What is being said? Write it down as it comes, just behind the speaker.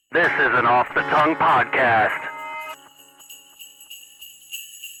is an Off the Tongue podcast.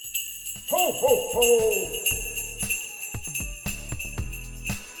 Ho, ho, ho!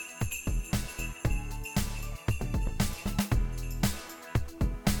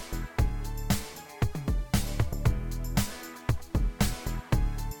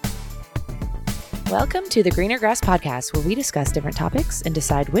 Welcome to the Greener Grass Podcast, where we discuss different topics and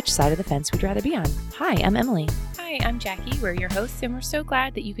decide which side of the fence we'd rather be on. Hi, I'm Emily. Hi, I'm Jackie. We're your hosts, and we're so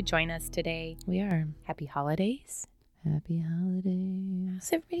glad that you could join us today. We are. Happy holidays. Happy holidays.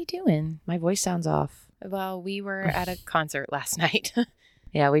 How's everybody doing? My voice sounds off. Well, we were at a concert last night.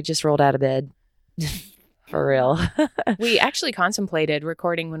 Yeah, we just rolled out of bed. For real. We actually contemplated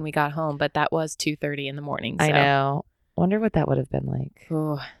recording when we got home, but that was 2:30 in the morning. So. I know. Wonder what that would have been like.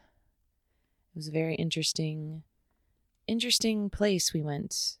 Ooh. It was a very interesting place we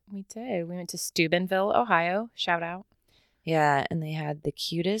went. We did. We went to Steubenville, Ohio. Shout out. Yeah, and they had the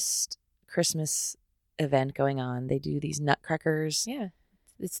cutest Christmas event going on. They do these nutcrackers. Yeah.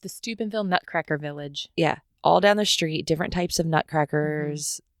 It's the Steubenville Nutcracker Village. Yeah, all down the street, different types of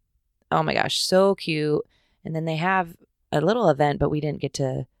nutcrackers. Mm-hmm. Oh my gosh, so cute. And then they have a little event, but we didn't get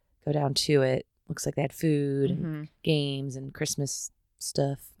to go down to it. Looks like they had food and games and Christmas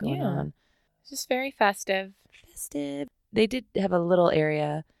stuff going on. Just very festive. They did have a little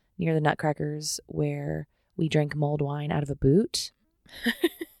area near the nutcrackers where we drank mulled wine out of a boot.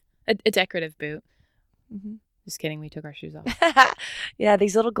 a decorative boot. Mm-hmm. Just kidding. We took our shoes off. Yeah,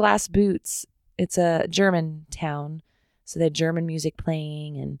 these little glass boots. It's a German town. So they had German music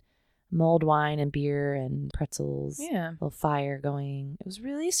playing and mulled wine and beer and pretzels. Yeah. A little fire going. It was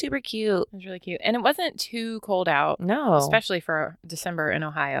really super cute. It was really cute. And it wasn't too cold out. No. Especially for December in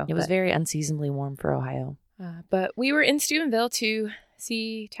Ohio. It was very unseasonably warm for Ohio. But we were in Steubenville to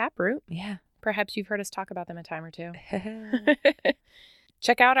see Taproot. Yeah. Perhaps you've heard us talk about them a time or two.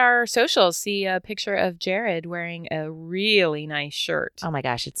 Check out our socials. See a picture of Jared wearing a really nice shirt. Oh my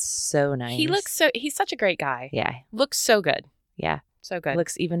gosh, it's so nice. He's such a great guy. Yeah. Looks so good. Yeah. So good.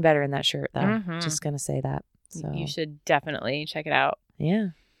 Looks even better in that shirt, though. Mm-hmm. Just going to say that. So. You should definitely check it out. Yeah.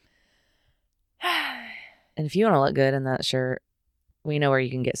 And if you want to look good in that shirt, we know where you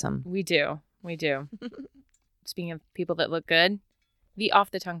can get some. We do. Speaking of people that look good, the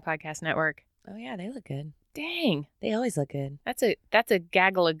Off the Tongue Podcast Network. Oh, yeah, they look good. Dang. They always look good. That's a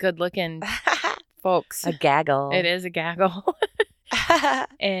gaggle of good-looking folks. A gaggle. It is a gaggle.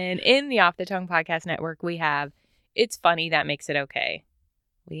 And in the Off the Tongue Podcast Network, we have It's Funny That Makes It Okay.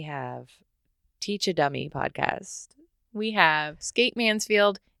 We have Teach a Dummy podcast. We have Skate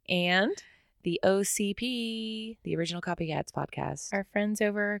Mansfield and the OCP, the Original Copycats podcast. Our friends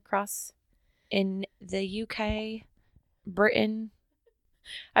over across in the UK, Britain,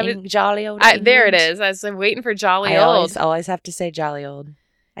 jolly old there it is. I was waiting for jolly old. I always have to say jolly old.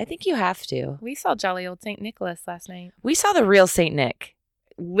 I think you have to. We saw jolly old St. Nicholas last night. We saw the real St. Nick.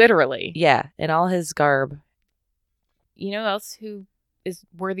 Literally. Yeah, in all his garb. You know else who is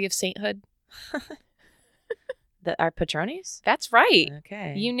worthy of sainthood? Our patronis? That's right.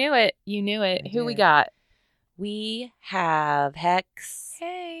 Okay. You knew it. Who we got? We have Hex.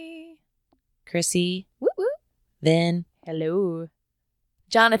 Hey. Chrissy. Woo woo. Vin. Hello.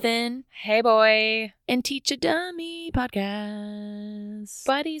 Jonathan. Hey boy. And Teach a Dummy podcast.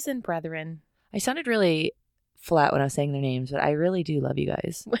 Buddies and brethren. I sounded really flat when I was saying their names, but I really do love you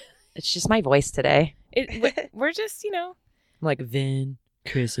guys. It's just my voice today. We're just, I'm like Vin,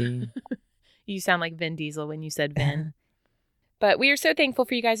 Chrissy. You sound like Vin Diesel when you said Vin. But we are so thankful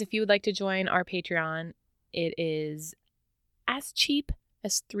for you guys. If you would like to join our Patreon, it is as cheap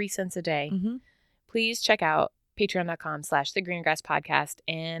as 3 cents a day. Mm-hmm. Please check out patreon.com/thegreenergrasspodcast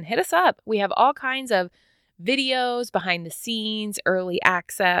and hit us up. We have all kinds of videos, behind the scenes, early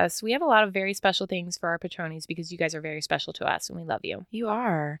access. We have a lot of very special things for our patronies because you guys are very special to us and we love you. You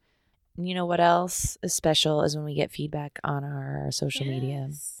are. You know what else is special is when we get feedback on our social media.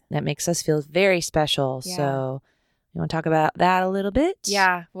 That makes us feel very special. Yeah. So you want to talk about that a little bit?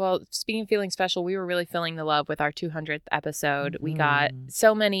 Yeah. Well, speaking of feeling special, we were really feeling the love with our 200th episode. We got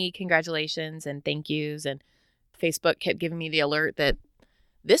so many congratulations and thank yous, and Facebook kept giving me the alert that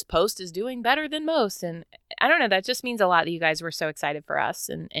this post is doing better than most. And I don't know, that just means a lot that you guys were so excited for us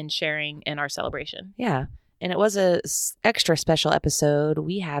and sharing in our celebration. Yeah. And it was a extra special episode.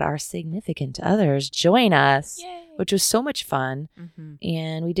 We had our significant others join us, Yay. Which was so much fun. Mm-hmm.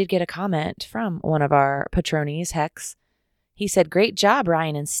 And we did get a comment from one of our patronies, Hex. He said, "Great job,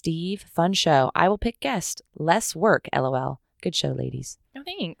 Ryan and Steve. Fun show. I will pick guest. Less work, LOL. Good show, ladies." Oh,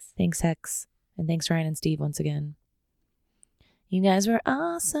 thanks. Thanks, Hex. And thanks, Ryan and Steve, once again. You guys were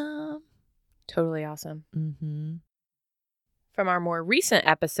awesome. Totally awesome. Mm-hmm. from our more recent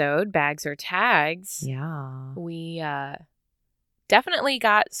episode, Bags or Tags, Yeah. we definitely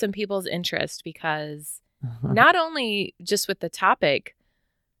got some people's interest because not only just with the topic,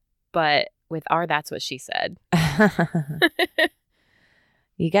 but with our That's What She Said.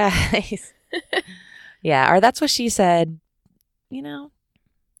 You guys. Yeah, or That's What She Said. You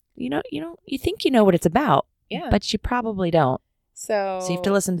think you know what it's about. Yeah. But you probably don't. So you have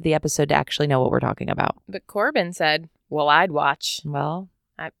to listen to the episode to actually know what we're talking about. But Corbin said, well, I'd watch. Well,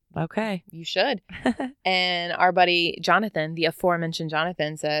 okay. You should. And our buddy Jonathan, the aforementioned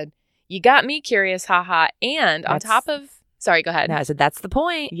Jonathan, said, you got me curious, haha. And on top of... Sorry, go ahead. No, I said, that's the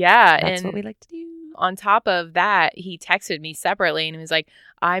point. Yeah. That's what we like to do. On top of that, he texted me separately and he was like,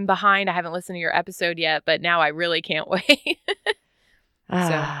 I'm behind. I haven't listened to your episode yet, but now I really can't wait. So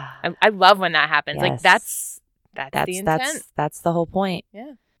I love when that happens. Yes. Like that's the intent. That's the whole point.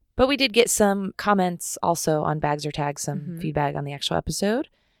 Yeah. But we did get some comments also on Bags or Tags, some feedback on the actual episode.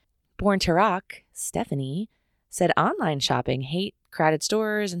 Born to Rock, Stephanie, said online shopping, hate crowded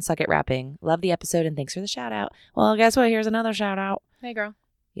stores and suck at wrapping. Love the episode and thanks for the shout out. Well, guess what? Here's another shout out. Hey, girl.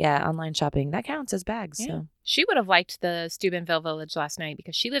 Yeah, online shopping. That counts as bags. Yeah. So. She would have liked the Steubenville Village last night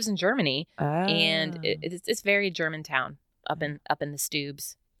because she lives in Germany and it's very Germantown up in the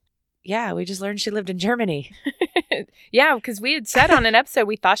Steubs. Yeah, we just learned she lived in Germany. Yeah, because we had said on an episode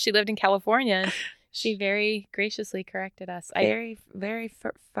we thought she lived in California. And she very graciously corrected us. Very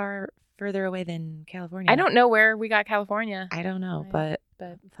far further away than California. I don't know where we got California. I don't know, but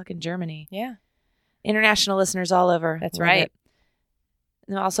fucking Germany. Yeah. International listeners all over. That's Love right. it.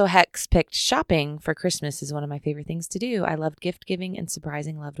 And also, Hex picked shopping for Christmas is one of my favorite things to do. I loved gift giving and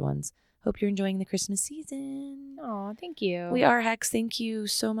surprising loved ones. Hope you're enjoying the Christmas season. Oh, thank you. We are, Hex. Thank you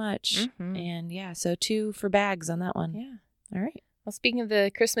so much. Mm-hmm. And yeah, so 2 for bags on that one. Yeah. All right. Well, speaking of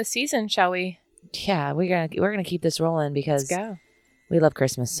the Christmas season, shall we? Yeah, we're gonna keep this rolling because Let's go. we love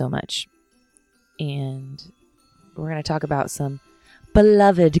Christmas so much, and we're gonna talk about some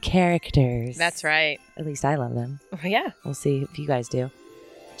beloved characters. That's right. At least I love them. Yeah. We'll see if you guys do.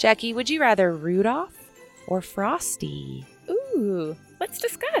 Jackie, would you rather Rudolph or Frosty? Ooh, let's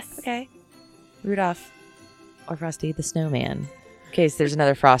discuss. Okay. Rudolph or Frosty the Snowman. In case there's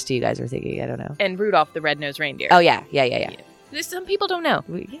another Frosty you guys are thinking. I don't know. And Rudolph the Red-Nosed Reindeer. Oh, yeah. Some people don't know.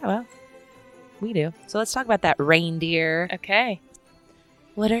 We do. So let's talk about that reindeer. Okay.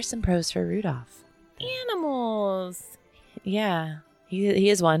 What are some pros for Rudolph? Animals. Yeah. He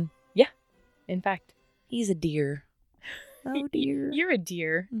is one. Yeah. In fact. He's a deer. Oh, dear. You're a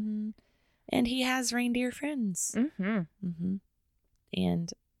deer. Mm-hmm. And he has reindeer friends. Mm-hmm. Mm-hmm.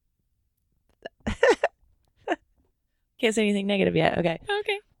 And can't say anything negative yet.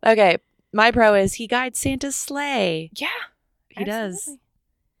 Okay. My pro is he guides Santa's sleigh. Yeah. He does.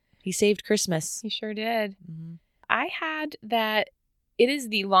 He saved Christmas. He sure did. Mm-hmm. I had that it is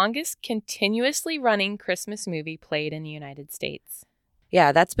the longest continuously running Christmas movie played in the United States.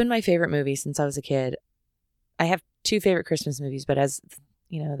 Yeah, that's been my favorite movie since I was a kid. I have 2 favorite Christmas movies, but as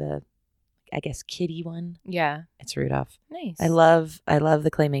you know, the kiddie one. Yeah. It's Rudolph. Nice. I love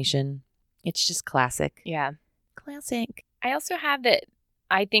the claymation. It's just classic. Yeah. Classic. I also have that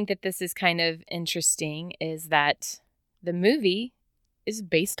I think that this is kind of interesting is that the movie is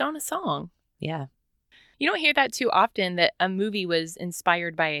based on a song. Yeah. You don't hear that too often that a movie was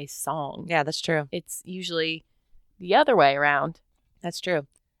inspired by a song. Yeah, that's true. It's usually the other way around. That's true.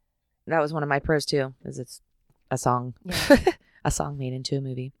 That was one of my pros too, is it's a song. Yeah. A song made into a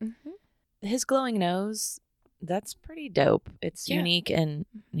movie. Mm-hmm. His glowing nose, that's pretty dope. It's unique and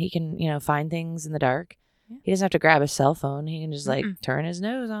he can, find things in the dark. Yeah. He doesn't have to grab his cell phone. He can just turn his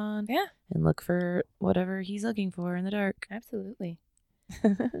nose on and look for whatever he's looking for in the dark. Absolutely.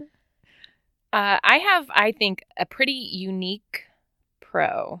 I have, I think, a pretty unique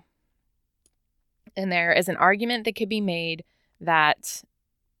pro. And there is an argument that could be made that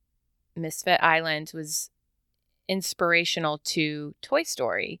Misfit Island was inspirational to Toy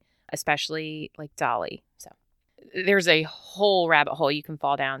Story, especially like Dolly. So there's a whole rabbit hole you can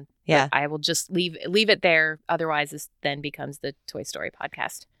fall down. Yeah. I will just leave it there. Otherwise, this then becomes the Toy Story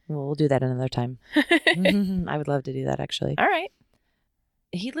podcast. We'll do that another time. I would love to do that, actually. All right.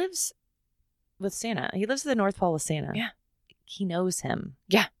 He lives with Santa. He lives at the North Pole with Santa. Yeah. He knows him.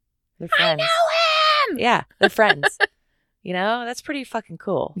 Yeah. They're friends. I know him! Yeah, they're friends. That's pretty fucking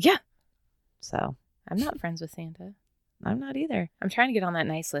cool. Yeah. So. I'm not friends with Santa. I'm not either. I'm trying to get on that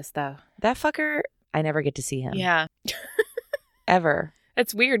nice list, though. That fucker, I never get to see him. Yeah. Ever.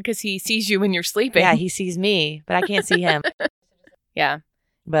 That's weird because he sees you when you're sleeping. Yeah, he sees me, but I can't see him. Yeah.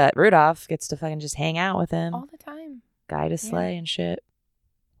 But Rudolph gets to fucking just hang out with him. All the time. Guide his sleigh and shit.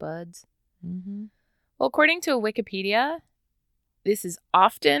 Buds. Mm-hmm. Well, according to Wikipedia, this is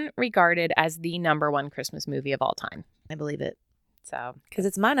often regarded as the #1 Christmas movie of all time. I believe it. So, Because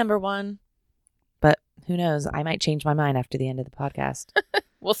it's my number one. But who knows? I might change my mind after the end of the podcast.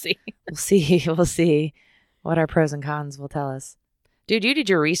 we'll see. We'll see. We'll see what our pros and cons will tell us. Dude, you did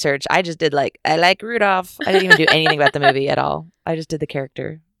your research. I just did I like Rudolph. I didn't even do anything about the movie at all. I just did the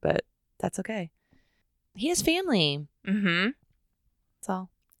character, but that's okay. He has family. Mm-hmm. That's all.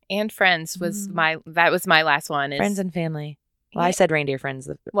 And friends was my last one. Friends and family. Well, I said reindeer friends.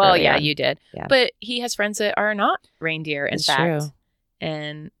 Well, yeah, you did. Yeah. But he has friends that are not reindeer, in It's fact. true.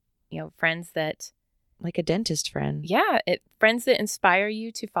 And, friends that... Like a dentist friend. Yeah, friends that inspire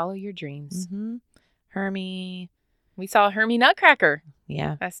you to follow your dreams. Mm-hmm. Hermie. We saw Hermie Nutcracker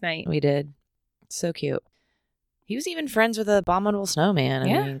last night. We did. So cute. He was even friends with Abominable Snowman. I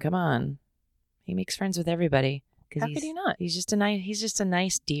mean, come on. He makes friends with everybody. How could he not? He's just a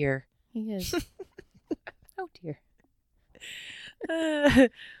nice deer. He is. Oh, dear. Well,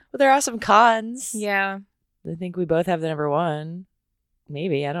 there are some cons. Yeah. I think we both have the number one.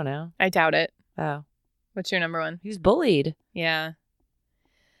 Maybe. I don't know. I doubt it. Oh. What's your number one? He was bullied. Yeah.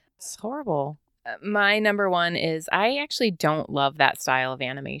 It's horrible. My number one is I actually don't love that style of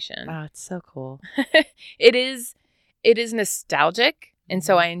animation. Oh, it's so cool. It is nostalgic, and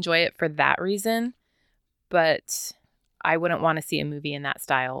so I enjoy it for that reason. But I wouldn't want to see a movie in that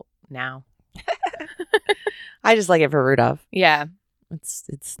style now. I just like it for Rudolph. Yeah.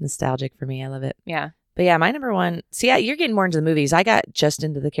 It's nostalgic for me. I love it. Yeah. But yeah, my number one. See, you're getting more into the movies. I got just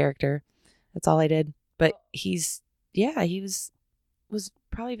into the character. That's all I did. But he was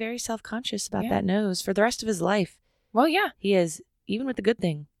probably very self-conscious about that nose for the rest of his life. Well, yeah. He is, even with the good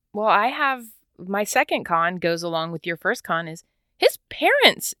thing. Well, I have my second con goes along with your first con is his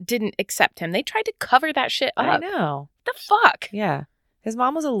parents didn't accept him. They tried to cover that shit up. I know. The fuck? Yeah. His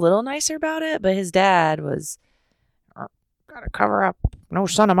mom was a little nicer about it, but his dad was, gotta cover up. No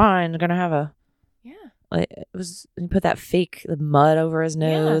son of mine is gonna have a... Yeah. He put that fake mud over his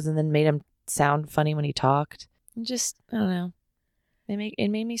nose and then made him sound funny when he talked. And just, I don't know. It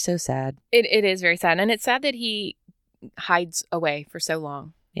made me so sad. It is very sad. And it's sad that he hides away for so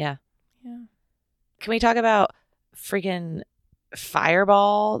long. Yeah. Yeah. Can we talk about freaking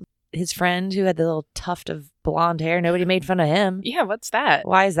Fireball, his friend who had the little tuft of blonde hair? Nobody made fun of him. Yeah, what's that?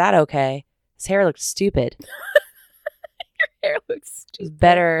 Why is that okay? His hair looked stupid. Your hair looks stupid. It's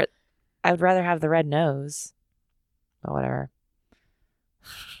better. I would rather have the red nose. But whatever.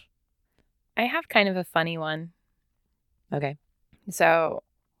 I have kind of a funny one. Okay. So,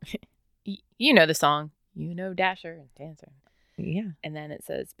 you know the song. You know Dasher and Dancer. Yeah. And then it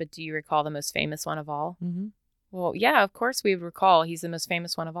says, but do you recall the most famous one of all? Mm-hmm. Well, yeah, of course we recall he's the most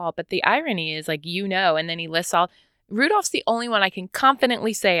famous one of all. But the irony is, and then he lists all. Rudolph's the only one I can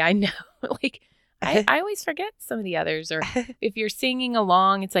confidently say I know. I always forget some of the others. Or if you're singing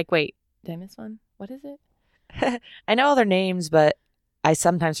along, it's like, wait, did I miss one? What is it? I know all their names, but I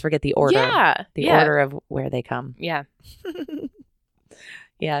sometimes forget the order. Yeah. The order of where they come. Yeah.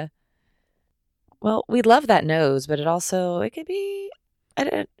 Yeah. Well, we love that nose, but it could be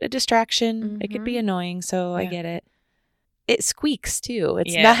a distraction. Mm-hmm. It could be annoying, so I get it. It squeaks too. It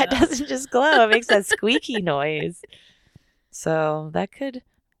doesn't just glow. It makes that squeaky noise. So that could,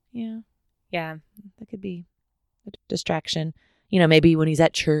 that could be a distraction. Maybe when he's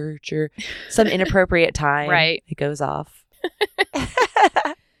at church or some inappropriate time, right? It goes off.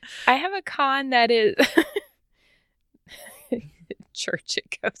 I have a con that is church.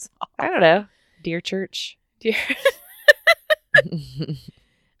 It goes off. I don't know. Dear church. Dear.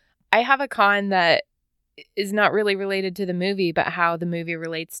 I have a con that is not really related to the movie, but how the movie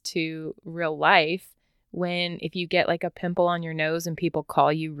relates to real life. If you get like a pimple on your nose and people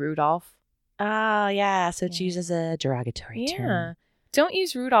call you Rudolph. Oh, yeah. So it's used as a derogatory term. Yeah. Don't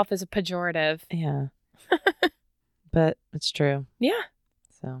use Rudolph as a pejorative. Yeah. But it's true. Yeah.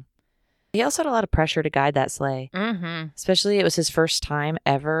 So he also had a lot of pressure to guide that sleigh. Mm-hmm. Especially it was his first time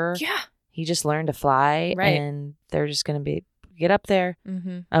ever. Yeah. He just learned to fly. Right. And they're just going to get up there.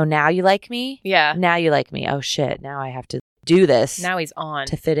 Mm-hmm. Oh, now you like me? Yeah. Now you like me. Oh, shit. Now I have to do this. Now he's on.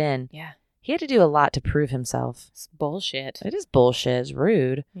 To fit in. Yeah. He had to do a lot to prove himself. It's bullshit. It is bullshit. It's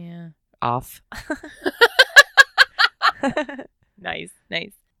rude. Yeah. Off. Nice.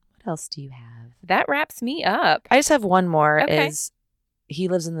 What else do you have? That wraps me up. I just have one more. Okay. Is he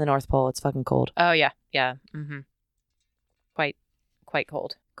lives in the North Pole. It's fucking cold. Oh, yeah. Yeah. Mm-hmm. Quite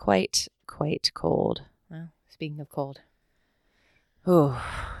cold. Quite cold. Well, speaking of cold. Oh,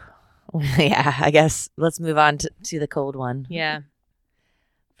 yeah. I guess let's move on to the cold one. Yeah.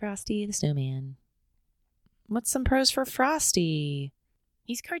 Frosty the Snowman. What's some pros for Frosty?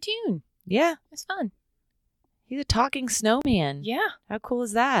 He's cartoon. Yeah. It's fun. He's a talking snowman. Yeah. How cool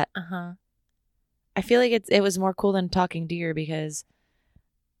is that? Uh-huh. I feel like it was more cool than talking deer because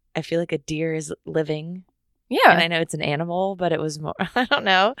I feel like a deer is living. Yeah. And I know it's an animal, but it was more, I don't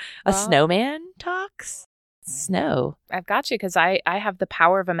know. A snowman talks? Snow. I've got you because I have the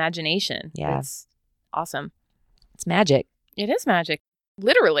power of imagination. Yeah. It's awesome. It's magic. It is magic.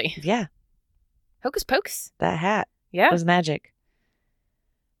 Literally. Yeah. Hocus pocus. That hat Yeah. was magic.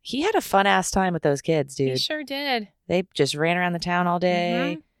 He had a fun ass time with those kids, dude. He sure did. They just ran around the town all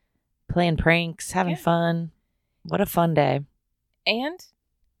day, playing pranks, having fun. What a fun day. And,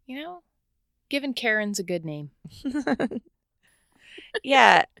 giving Karen's a good name.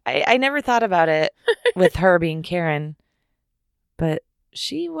 Yeah, I never thought about it with her being Karen, but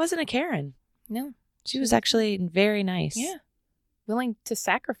she wasn't a Karen. No. She was actually very nice. Yeah. Willing to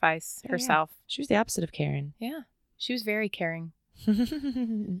sacrifice herself. She was the opposite of Karen. Yeah. She was very caring.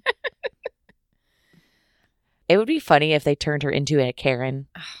 It would be funny if they turned her into a Karen.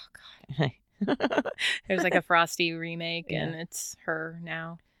 Oh, God. There's like a Frosty remake, and it's her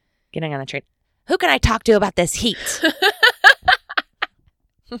now. Getting on the train. Who can I talk to about this heat?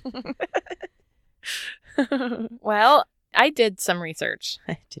 Well, I did some research.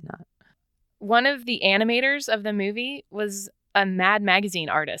 I did not. One of the animators of the movie was a Mad Magazine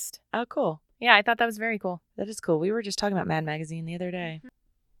artist. Oh, cool. Yeah, I thought that was very cool. That is cool. We were just talking about Mad Magazine the other day.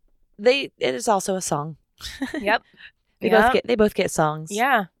 It is also a song. Yep. They both get songs.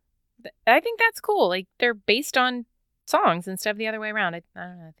 Yeah. I think that's cool. Like, they're based on songs instead of the other way around. I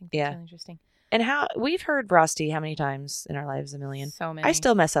don't know. I think that's really interesting. And we've heard Frosty how many times in our lives? A million. So many. I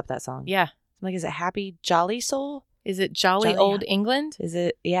still mess up that song. Yeah. I'm like, is it Happy Jolly Soul? Is it Jolly Old England? Is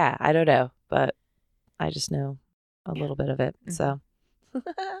it? Yeah, I don't know. But I just know a little bit of it. Mm-hmm. So.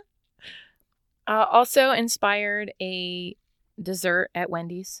 Also inspired a dessert at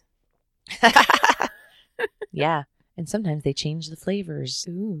Wendy's. Yeah. And sometimes they change the flavors.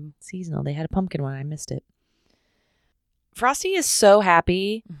 Ooh. Seasonal. They had a pumpkin one. I missed it. Frosty is so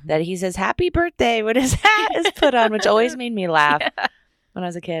happy that he says happy birthday when his hat is put on, which always made me laugh. Yeah. When I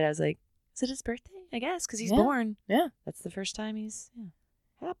was a kid, I was like, is it his birthday? I guess, because he's born. Yeah. That's the first time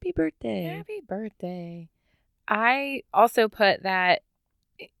happy birthday. Happy birthday. I also put that,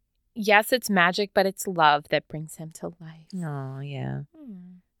 yes, it's magic, but it's love that brings him to life. Oh, yeah.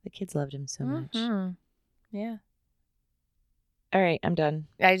 The kids loved him so much. Yeah. All right, I'm done.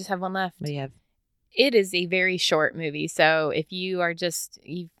 I just have one left. What do you have? It is a very short movie, so if you've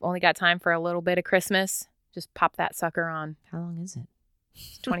only got time for a little bit of Christmas, just pop that sucker on. How long is it?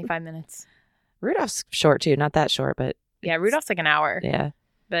 It's 25 minutes. Rudolph's short, too. Not that short, but... Yeah, Rudolph's like an hour. Yeah.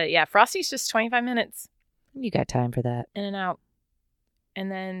 But yeah, Frosty's just 25 minutes. You got time for that. In and out. And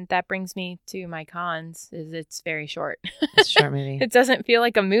then that brings me to my cons, is it's very short. It's a short movie. It doesn't feel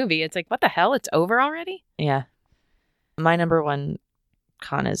like a movie. It's like, what the hell? It's over already? Yeah. My number one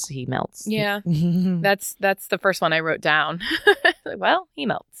con is he melts. Yeah. That's the first one I wrote down. Like, well, he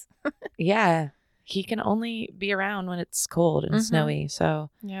melts. Yeah. He can only be around when it's cold and snowy. So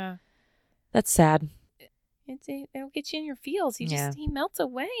yeah, that's sad. It'll get you in your feels. He melts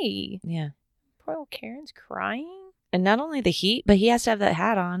away. Yeah. Poor old Karen's crying. And not only the heat, but he has to have that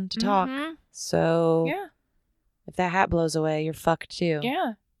hat on to talk. So yeah, if that hat blows away, you're fucked too.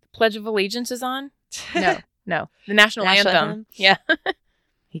 Yeah. The Pledge of Allegiance is on. No. The national anthem. Yeah.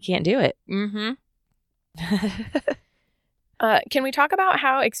 He can't do it. Can we talk about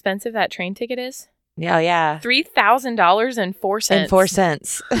how expensive that train ticket is? Yeah. $3,000.04. 4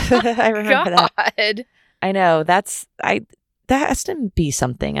 cents. I remember that. I know. That has to be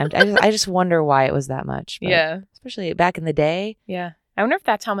something. I just wonder why it was that much. Yeah. Especially back in the day. Yeah. I wonder if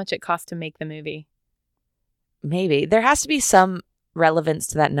that's how much it cost to make the movie. Maybe. There has to be some relevance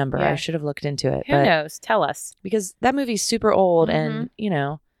to that number. Yeah. I should have looked into it. Who knows? Tell us. Because that movie's super old and,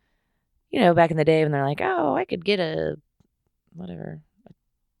 back in the day when they're like, oh, I could get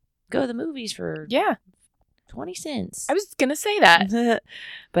go to the movies for 20 cents. I was going to say that.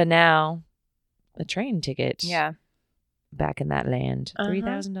 But now, a train ticket. Yeah. Back in that land.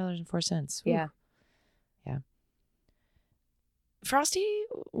 $3,000.04. Yeah. Yeah. Frosty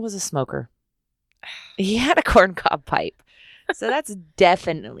was a smoker. He had a corncob pipe. So that's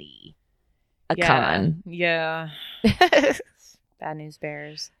definitely a con. Yeah. Bad news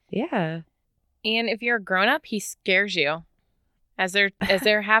bears. Yeah. And if you're a grown up, he scares you. As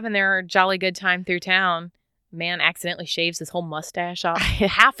they're having their jolly good time through town, man accidentally shaves his whole mustache off.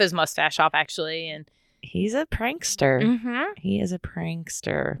 Half his mustache off, actually. And he's a prankster. He is a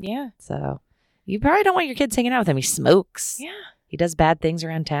prankster. Yeah. So you probably don't want your kids hanging out with him. He smokes. Yeah. He does bad things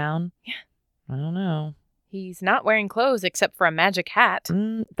around town. Yeah. I don't know. He's not wearing clothes except for a magic hat.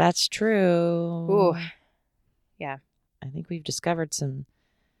 That's true. Ooh. Yeah. I think we've discovered some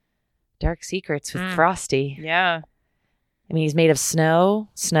dark secrets with Frosty. Yeah. I mean, he's made of snow.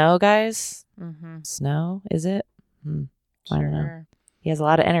 Snow, guys? Mm-hmm. Snow, is it? I don't know. Sure. He has a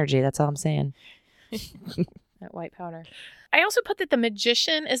lot of energy. That's all I'm saying. That white powder. I also put that the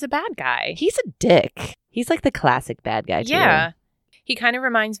magician is a bad guy. He's a dick. He's like the classic bad guy, too. Yeah. He kind of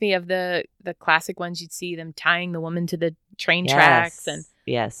reminds me of the classic ones you'd see them tying the woman to the train tracks. And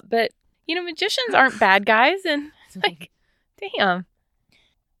yes. But, magicians aren't bad guys. And it's like, damn.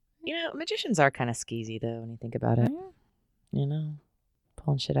 Magicians are kind of skeezy, though, when you think about it.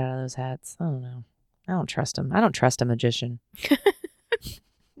 Pulling shit out of those hats. I don't know. I don't trust him. I don't trust a magician.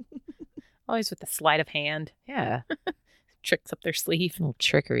 Always with the sleight of hand. Yeah. Tricks up their sleeve. A little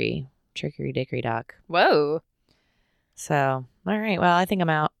trickery. Trickery dickery dock. Whoa. So, all right. Well, I think I'm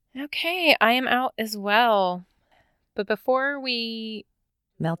out. Okay. I am out as well. But before we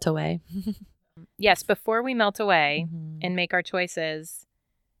melt away. Before we melt away and make our choices,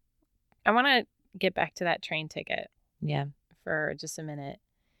 I want to get back to that train ticket. Yeah. For just a minute.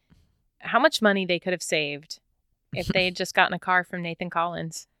 How much money they could have saved if they had just gotten a car from Nathan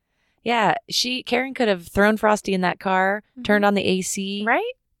Collins. Yeah, Karen could have thrown Frosty in that car, turned on the AC.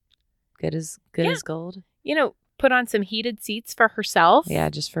 Right? Good as gold. Put on some heated seats for herself. Yeah,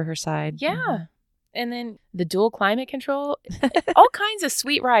 just for her side. Yeah. Mm-hmm. And then the dual climate control. All kinds of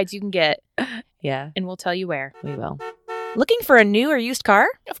sweet rides you can get. Yeah. And we'll tell you where. We will. Looking for a new or used car?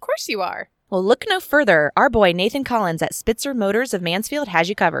 Of course you are. Well, look no further. Our boy Nathan Collins at Spitzer Motors of Mansfield has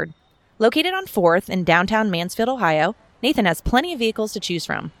you covered. Located on 4th in downtown Mansfield, Ohio, Nathan has plenty of vehicles to choose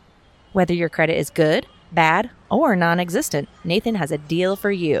from. Whether your credit is good, bad, or non-existent, Nathan has a deal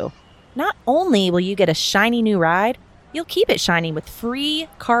for you. Not only will you get a shiny new ride, you'll keep it shiny with free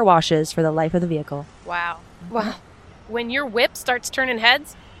car washes for the life of the vehicle. Wow. Wow. When your whip starts turning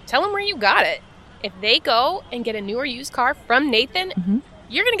heads, tell them where you got it. If they go and get a new or used car from Nathan,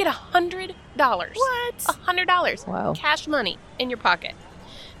 you're going to get $100. What? $100. Wow. Cash money in your pocket.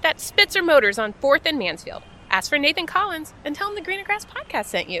 That's Spitzer Motors on 4th and Mansfield. Ask for Nathan Collins and tell him the Greener Grass Podcast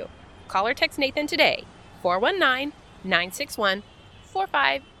sent you. Call or text Nathan today,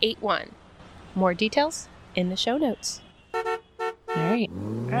 419-961-4581. More details in the show notes. All right.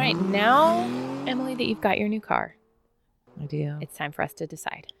 Now, Emily, that you've got your new car, I do. it's time for us to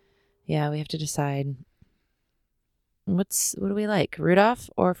decide. Yeah, we have to decide. What do we like, Rudolph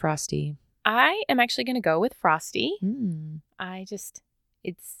or Frosty? I am actually going to go with Frosty.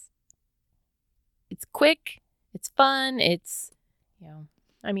 It's quick, it's fun, it's,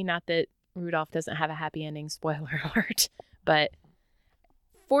 not that Rudolph doesn't have a happy ending, spoiler alert, but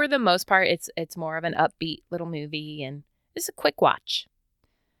for the most part, it's more of an upbeat little movie, and it's a quick watch.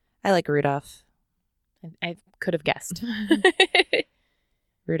 I like Rudolph. I could have guessed.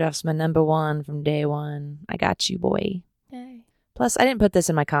 Rudolph's my number one from day one. I got you, boy. Yay. Plus, I didn't put this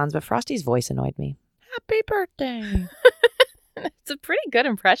in my cons, but Frosty's voice annoyed me. Happy birthday. It's a pretty good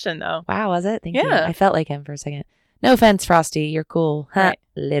impression, though. Wow, was it? Thank you. Yeah. I felt like him for a second. No offense, Frosty. You're cool. Right.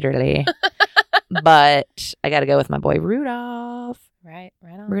 Literally. But I got to go with my boy Rudolph. Right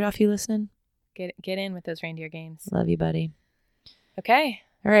on. Rudolph, you listening? Get in with those reindeer games. Love you, buddy. Okay.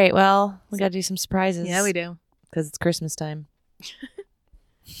 All right. Well, we got to do some surprises. Yeah, we do. Because it's Christmas time.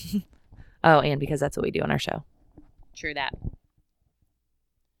 Oh, and because that's what we do on our show. True that.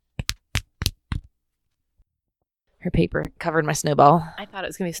 Her paper covered my snowball. I thought it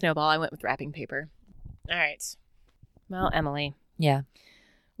was going to be a snowball. I went with wrapping paper. All right. Well, Emily. Yeah.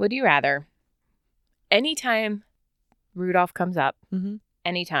 Would you rather, anytime Rudolph comes up,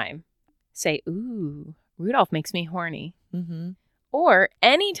 anytime, say, ooh, Rudolph makes me horny. Mm-hmm. Or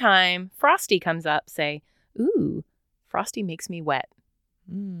anytime Frosty comes up, say, ooh, Frosty makes me wet.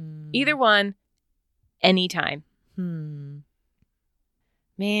 Either one, anytime.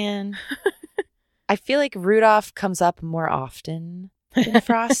 Man. I feel like Rudolph comes up more often than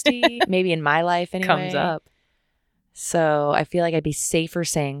Frosty. Maybe in my life anyway. Comes up. So I feel like I'd be safer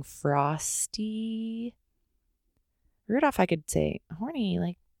saying Frosty. Rudolph, I could say horny,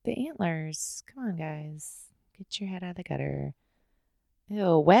 like the antlers. Come on, guys. Get your head out of the gutter.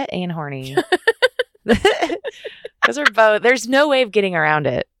 Ew, wet and horny. Those are both. There's no way of getting around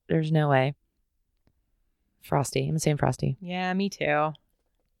it. There's no way. Frosty. I'm saying Frosty. Yeah, me too.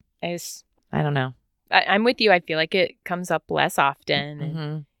 I don't know. I'm with you. I feel like it comes up less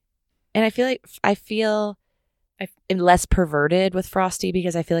often. And I feel I'm less perverted with Frosty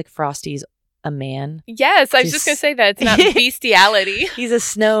because I feel like Frosty's a man. Yes, I was just going to say that. It's not bestiality. He's a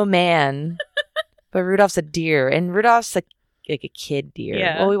snowman. But Rudolph's a deer. And Rudolph's like a kid deer.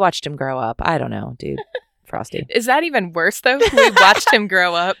 Yeah. Well, we watched him grow up. I don't know, dude. Frosty. Is that even worse, though? We watched him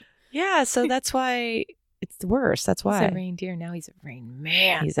grow up. Yeah, so that's why It's worse. That's why. He's a reindeer. Now he's a rain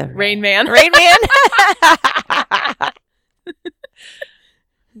man. He's a rain man. Rain Man.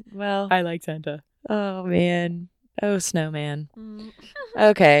 Well, I like Santa. oh man. Oh, snowman.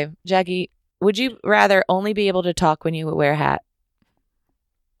 Okay, Jackie, would you rather only be able to talk when you wear a hat,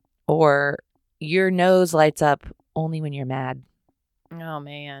 or your nose lights up only when you're mad? Oh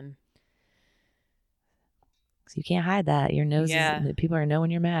man. So you can't hide that. Your nose Yeah. people are know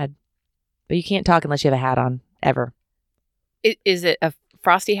when you're mad. But you can't talk unless you have a hat on, ever. Is it a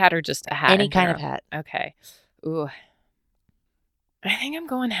Frosty hat or just a hat? Any in kind of general? hat. Okay. Ooh. I think I'm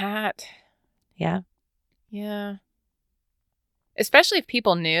going hat. Yeah. Yeah. Especially if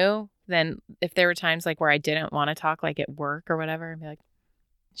people knew, then if there were times like where I didn't want to talk, like at work or whatever, I'd be like,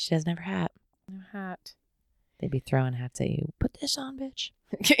 She doesn't have her hat. no hat. They'd be throwing hats at you. Put this on, bitch.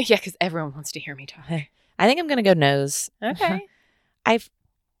 Yeah, because everyone wants to hear me talk. I think I'm going to go nose. Okay.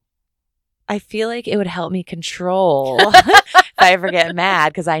 I feel like it would help me control if I ever get mad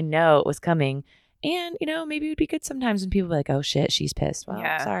because I know it was coming. And, maybe it would be good sometimes when people are like, oh, shit, she's pissed. Well,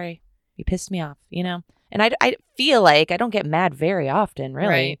 Yeah. sorry. You pissed me off, And I feel like I don't get mad very often, really.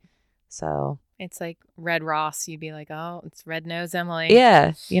 Right. So. It's like Red Ross. You'd be like, oh, it's Red Nose Emily.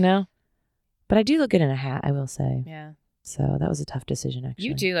 Yeah, But I do look good in a hat, I will say. Yeah. So that was a tough decision, actually.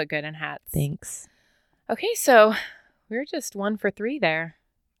 You do look good in hats. Thanks. Okay, so we're just 1 for 3 there.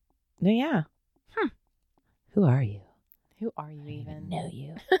 No, yeah. Who are you? Who are you I don't even? know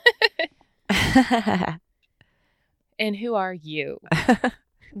you. And who are you?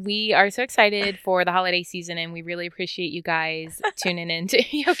 We are so excited for the holiday season, and we really appreciate you guys tuning in.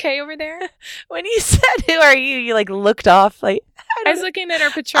 You okay over there? When you said who are you, you looked off like I was looking at our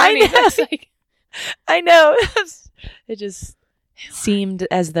Patronis. I was like, I know. It just seemed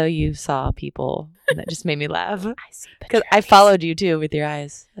as though you saw people, and that just made me laugh. I see Because I followed you too with your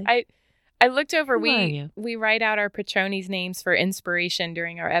eyes. I looked over. Who are you? We write out our Patronis names for inspiration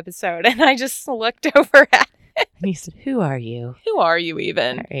during our episode, and I just looked over at it. And you said, "Who are you?" Who are you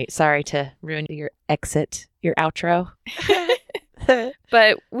even? All right. Sorry to ruin your outro.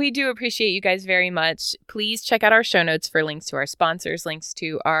 But we do appreciate you guys very much. Please check out our show notes for links to our sponsors, links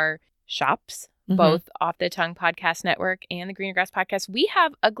to our shops, both Off the Tongue Podcast Network and the Greener Grass Podcast. We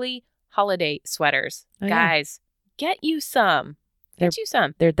have ugly holiday sweaters. Oh, yeah. Guys, get you some. Get you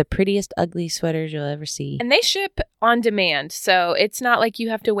some. They're the prettiest ugly sweaters you'll ever see. And they ship on demand. So it's not like you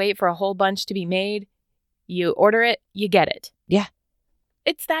have to wait for a whole bunch to be made. You order it, you get it. Yeah.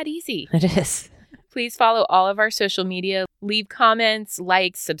 It's that easy. It is. Please follow all of our social media. Leave comments,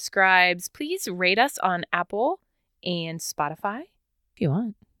 likes, subscribes. Please rate us on Apple and Spotify. If you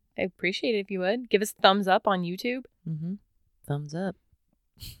want. I appreciate it if you would. Give us a thumbs up on YouTube. Thumbs up.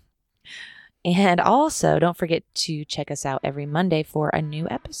 And also, don't forget to check us out every Monday for a new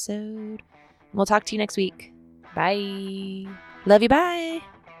episode. We'll talk to you next week. Bye. Love you. Bye.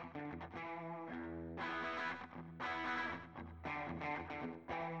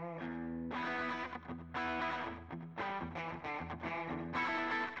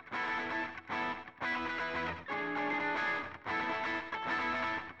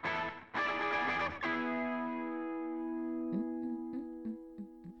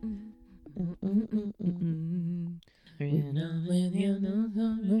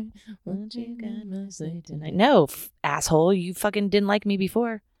 What you got to say tonight? No, asshole. You fucking didn't like me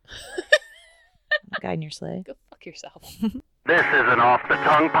before. Guy in your sleigh. Go fuck yourself. This is an Off the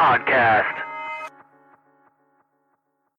Tongue podcast.